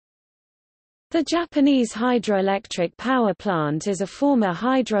The Japanese hydroelectric power plant is a former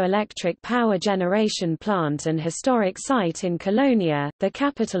hydroelectric power generation plant and historic site in Colonia, the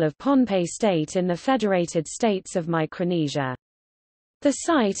capital of Pohnpei State in the Federated States of Micronesia. The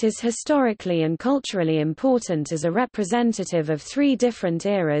site is historically and culturally important as a representative of three different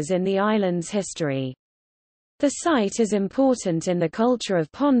eras in the island's history. The site is important in the culture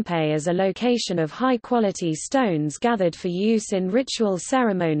of Pohnpei as a location of high-quality stones gathered for use in ritual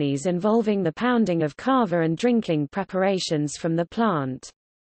ceremonies involving the pounding of kava and drinking preparations from the plant.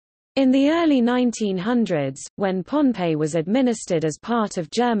 In the early 1900s, when Pohnpei was administered as part of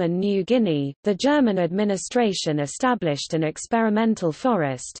German New Guinea, the German administration established an experimental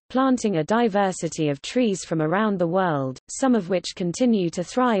forest, planting a diversity of trees from around the world, some of which continue to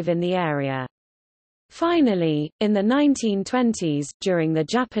thrive in the area. Finally, in the 1920s, during the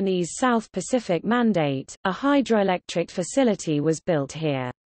Japanese South Pacific Mandate, a hydroelectric facility was built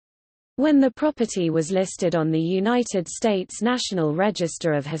here. When the property was listed on the United States National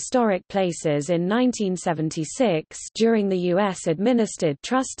Register of Historic Places in 1976 during the U.S.-administered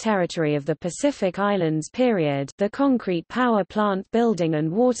Trust Territory of the Pacific Islands period, the concrete power plant building and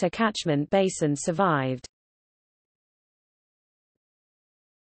water catchment basin survived.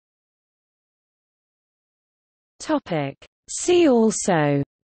 See also: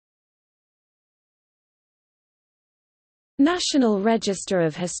 National Register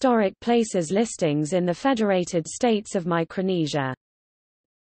of Historic Places listings in the Federated States of Micronesia.